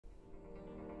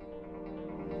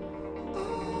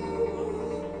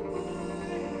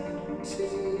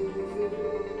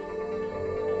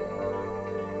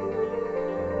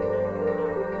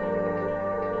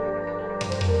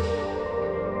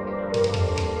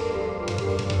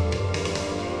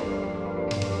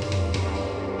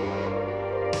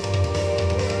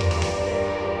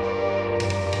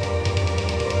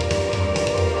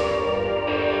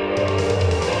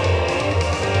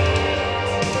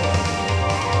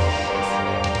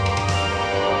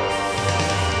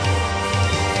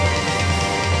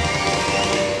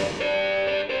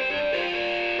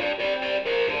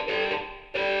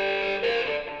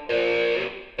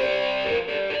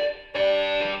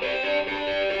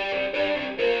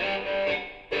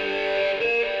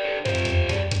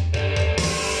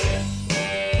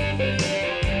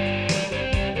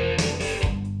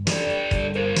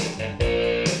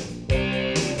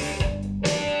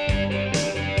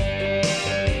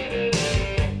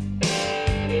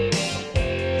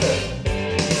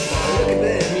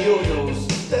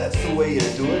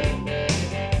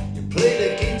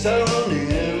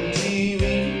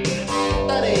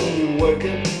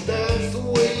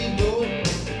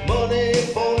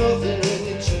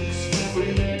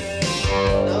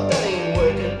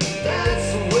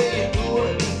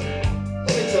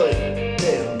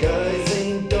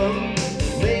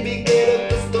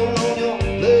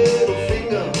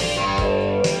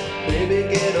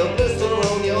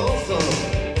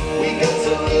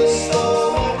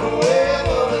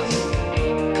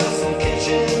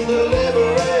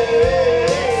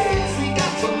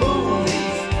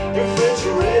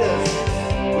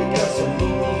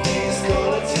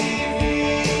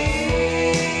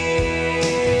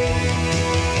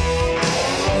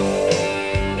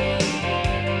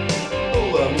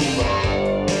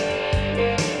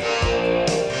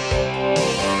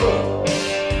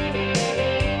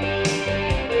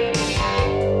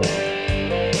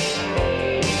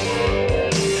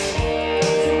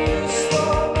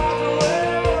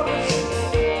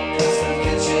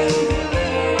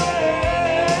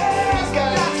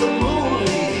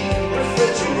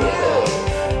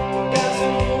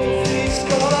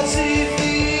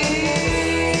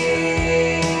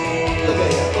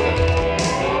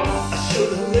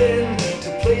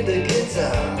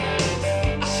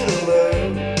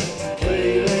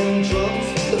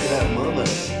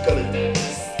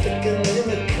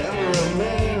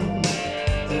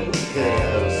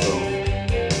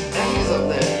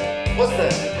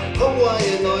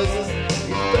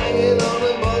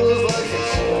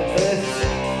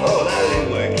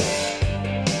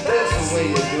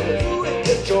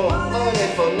waste your money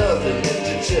for nothing, get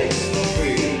your checks for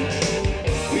free.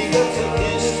 We got to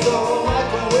install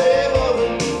microwave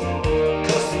oven,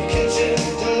 custom kitchen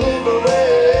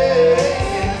delivery.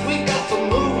 We got to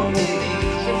move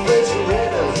these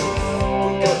refrigerators,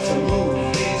 we got to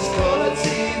move these color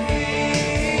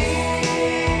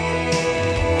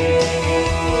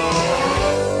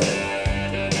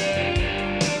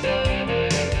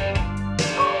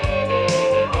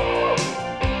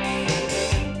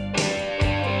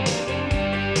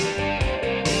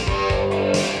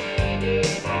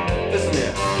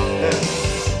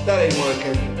That ain't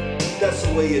working, that's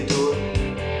the way you do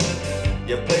it.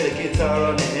 You play the guitar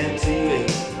on the MTV.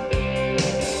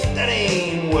 That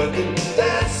ain't working,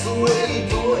 that's the way you